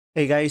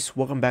Hey guys,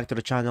 welcome back to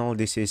the channel.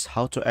 This is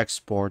how to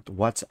export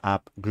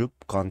WhatsApp group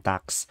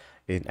contacts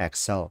in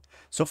Excel.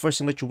 So first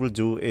thing that you will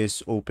do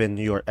is open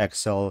your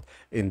Excel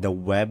in the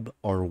web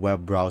or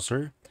web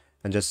browser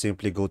and just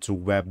simply go to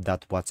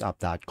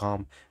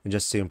web.whatsapp.com and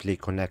just simply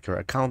connect your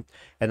account.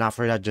 And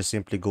after that, just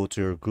simply go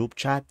to your group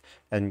chat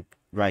and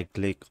right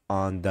click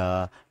on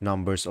the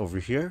numbers over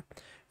here.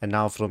 And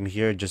now from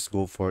here, just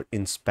go for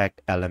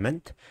inspect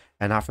element.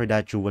 And after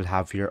that, you will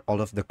have here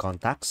all of the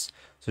contacts.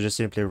 So just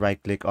simply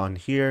right click on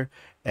here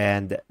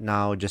and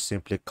now just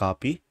simply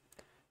copy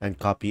and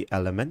copy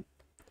element.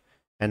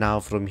 And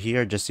now from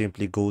here, just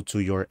simply go to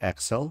your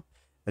Excel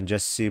and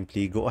just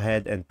simply go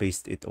ahead and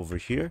paste it over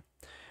here.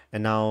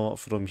 And now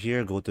from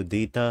here, go to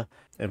data.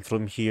 And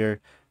from here,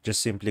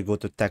 just simply go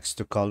to text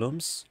to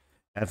columns.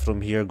 And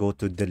from here, go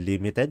to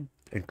delimited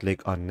and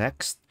click on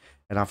next.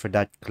 And after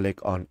that,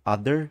 click on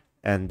other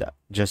and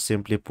just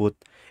simply put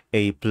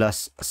a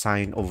plus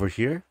sign over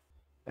here.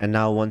 And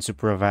now once you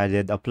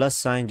provided a plus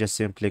sign, just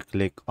simply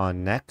click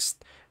on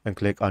next and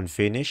click on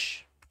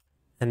finish.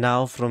 And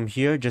now from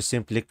here, just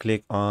simply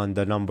click on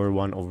the number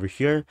one over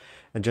here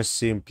and just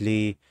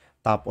simply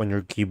tap on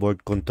your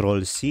keyboard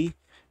Control C.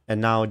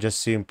 And now just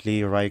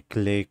simply right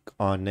click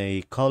on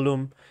a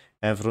column.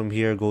 And from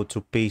here, go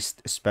to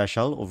paste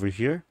special over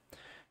here.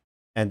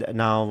 And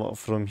now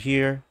from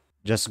here,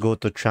 just go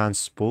to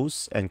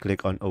transpose and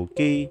click on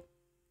OK.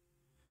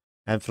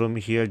 And from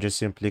here, just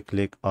simply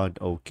click on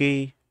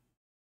OK.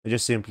 And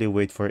just simply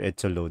wait for it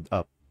to load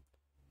up.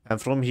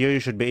 And from here, you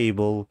should be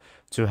able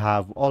to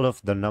have all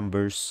of the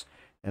numbers.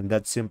 And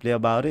that's simply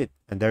about it.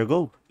 And there you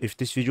go. If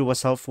this video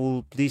was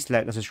helpful, please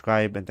like and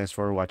subscribe. And thanks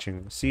for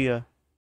watching. See ya.